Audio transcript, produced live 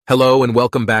Hello and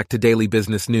welcome back to Daily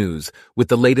Business News with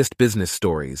the latest business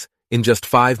stories in just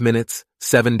 5 minutes,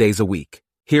 7 days a week.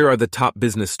 Here are the top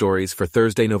business stories for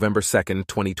Thursday, November 2nd,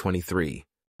 2023.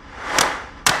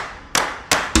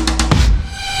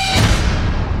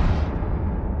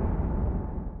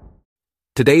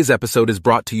 Today's episode is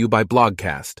brought to you by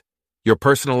Blogcast, your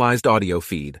personalized audio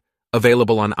feed,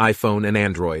 available on iPhone and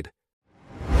Android.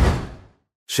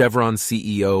 Chevron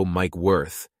CEO Mike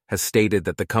Wirth has stated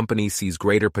that the company sees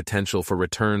greater potential for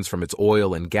returns from its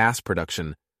oil and gas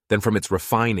production than from its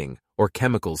refining or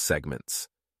chemicals segments.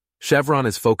 Chevron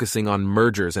is focusing on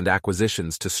mergers and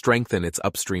acquisitions to strengthen its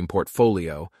upstream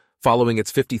portfolio following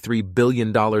its $53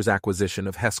 billion acquisition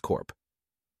of Hess Corp.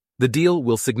 The deal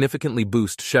will significantly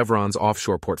boost Chevron's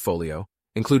offshore portfolio,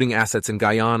 including assets in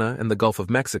Guyana and the Gulf of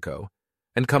Mexico,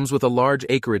 and comes with a large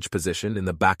acreage position in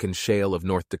the Bakken Shale of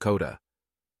North Dakota.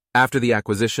 After the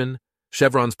acquisition,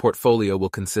 Chevron's portfolio will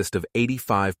consist of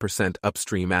 85%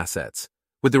 upstream assets,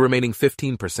 with the remaining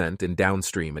 15% in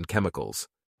downstream and chemicals.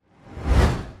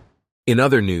 In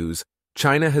other news,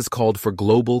 China has called for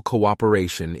global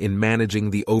cooperation in managing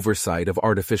the oversight of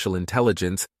artificial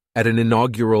intelligence at an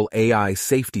inaugural AI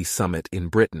Safety Summit in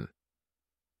Britain.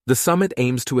 The summit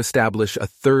aims to establish a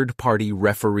third-party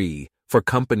referee for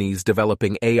companies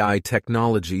developing AI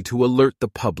technology to alert the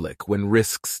public when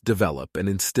risks develop and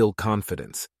instill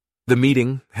confidence. The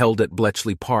meeting, held at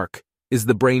Bletchley Park, is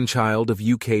the brainchild of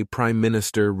UK Prime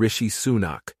Minister Rishi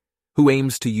Sunak, who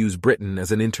aims to use Britain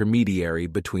as an intermediary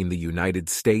between the United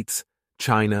States,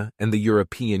 China, and the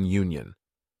European Union.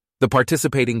 The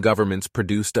participating governments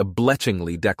produced a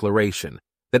Bletchley Declaration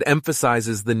that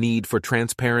emphasizes the need for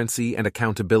transparency and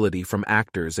accountability from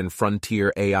actors in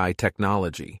frontier AI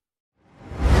technology.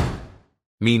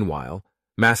 Meanwhile,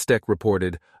 Mastech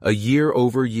reported a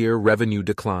year-over-year revenue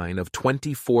decline of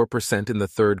 24% in the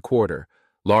third quarter,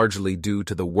 largely due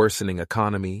to the worsening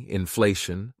economy,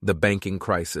 inflation, the banking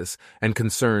crisis, and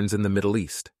concerns in the Middle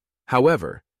East.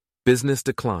 However, business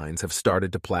declines have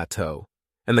started to plateau,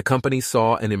 and the company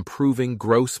saw an improving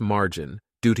gross margin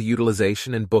due to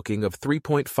utilization and booking of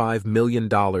 $3.5 million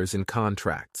in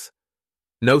contracts.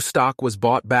 No stock was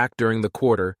bought back during the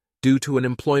quarter due to an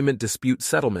employment dispute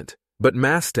settlement, but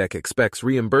Mastech expects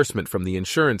reimbursement from the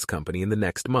insurance company in the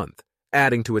next month,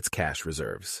 adding to its cash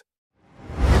reserves.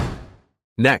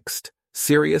 Next,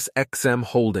 SiriusXM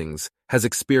Holdings has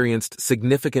experienced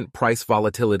significant price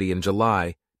volatility in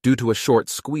July due to a short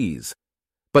squeeze,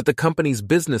 but the company's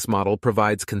business model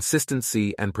provides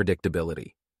consistency and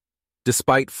predictability.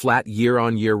 Despite flat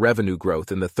year-on-year revenue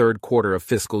growth in the third quarter of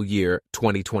fiscal year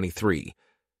 2023,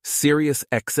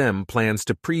 SiriusXM plans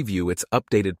to preview its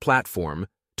updated platform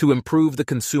to improve the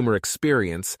consumer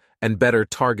experience and better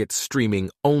target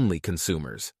streaming-only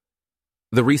consumers.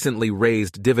 The recently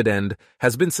raised dividend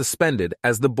has been suspended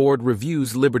as the board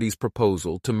reviews Liberty's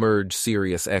proposal to merge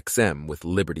SiriusXM with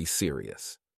Liberty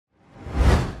Sirius.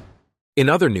 In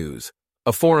other news,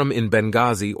 a forum in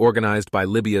Benghazi organized by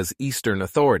Libya's eastern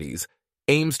authorities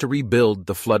aims to rebuild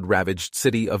the flood-ravaged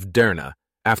city of Derna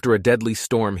after a deadly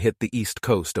storm hit the east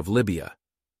coast of Libya.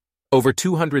 Over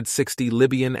 260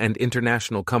 Libyan and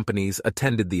international companies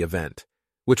attended the event,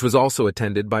 which was also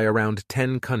attended by around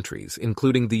 10 countries,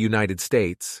 including the United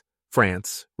States,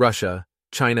 France, Russia,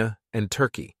 China, and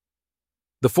Turkey.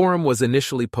 The forum was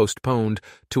initially postponed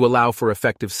to allow for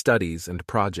effective studies and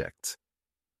projects.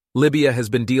 Libya has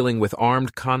been dealing with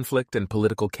armed conflict and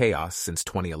political chaos since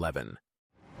 2011.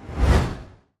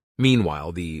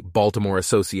 Meanwhile, the Baltimore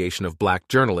Association of Black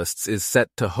Journalists is set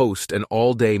to host an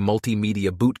all-day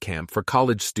multimedia boot camp for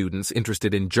college students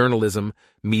interested in journalism,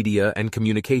 media, and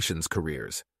communications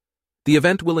careers. The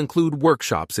event will include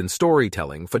workshops in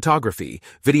storytelling, photography,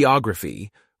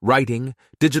 videography, writing,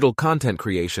 digital content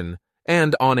creation,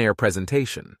 and on-air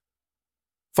presentation.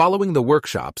 Following the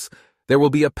workshops, there will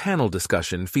be a panel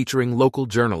discussion featuring local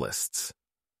journalists.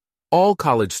 All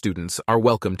college students are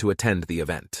welcome to attend the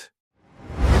event.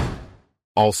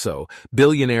 Also,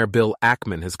 billionaire Bill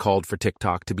Ackman has called for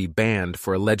TikTok to be banned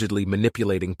for allegedly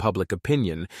manipulating public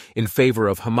opinion in favor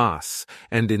of Hamas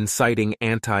and inciting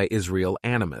anti-Israel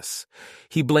animus.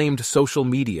 He blamed social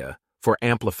media for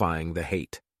amplifying the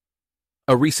hate.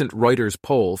 A recent Reuters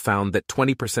poll found that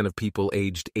 20% of people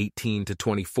aged 18 to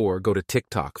 24 go to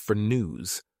TikTok for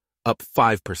news, up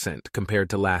 5% compared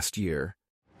to last year.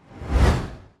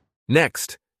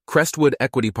 Next, Crestwood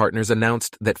Equity Partners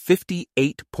announced that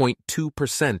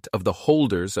 58.2% of the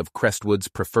holders of Crestwood's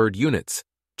preferred units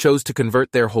chose to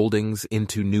convert their holdings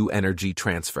into New Energy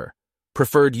Transfer,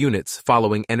 preferred units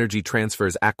following Energy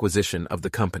Transfer's acquisition of the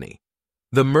company.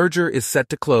 The merger is set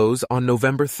to close on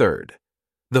November 3rd.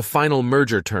 The final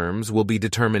merger terms will be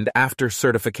determined after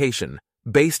certification,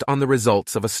 based on the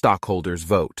results of a stockholders'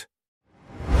 vote.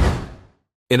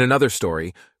 In another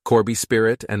story, Corby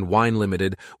Spirit and Wine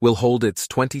Limited will hold its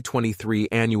 2023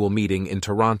 annual meeting in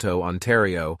Toronto,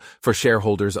 Ontario, for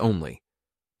shareholders only.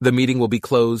 The meeting will be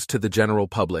closed to the general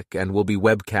public and will be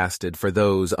webcasted for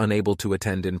those unable to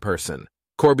attend in person.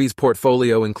 Corby's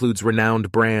portfolio includes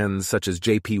renowned brands such as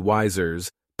J.P.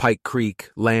 Wiser's, Pike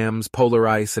Creek, Lamb's, Polar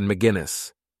Ice, and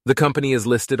McGuinness. The company is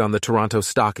listed on the Toronto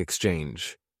Stock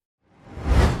Exchange.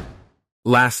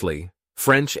 Lastly,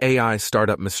 French AI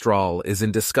startup Mistral is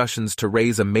in discussions to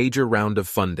raise a major round of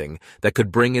funding that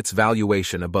could bring its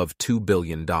valuation above $2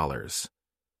 billion.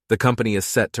 The company is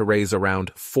set to raise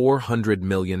around $400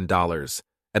 million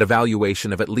at a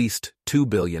valuation of at least $2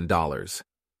 billion,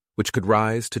 which could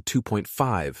rise to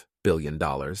 $2.5 billion.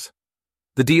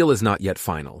 The deal is not yet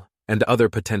final, and other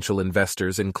potential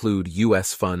investors include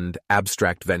U.S. fund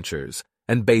Abstract Ventures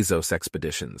and Bezos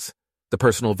Expeditions, the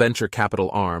personal venture capital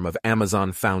arm of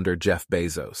Amazon founder Jeff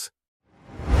Bezos.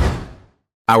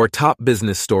 Our top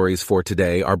business stories for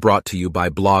today are brought to you by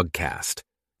Blogcast,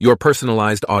 your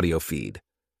personalized audio feed.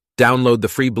 Download the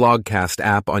free Blogcast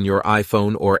app on your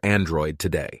iPhone or Android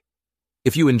today.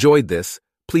 If you enjoyed this,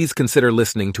 please consider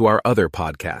listening to our other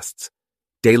podcasts: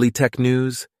 Daily Tech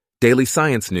News, Daily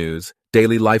Science News,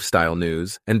 Daily Lifestyle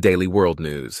News, and Daily World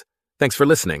News. Thanks for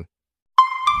listening.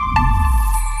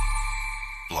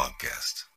 Blogcast.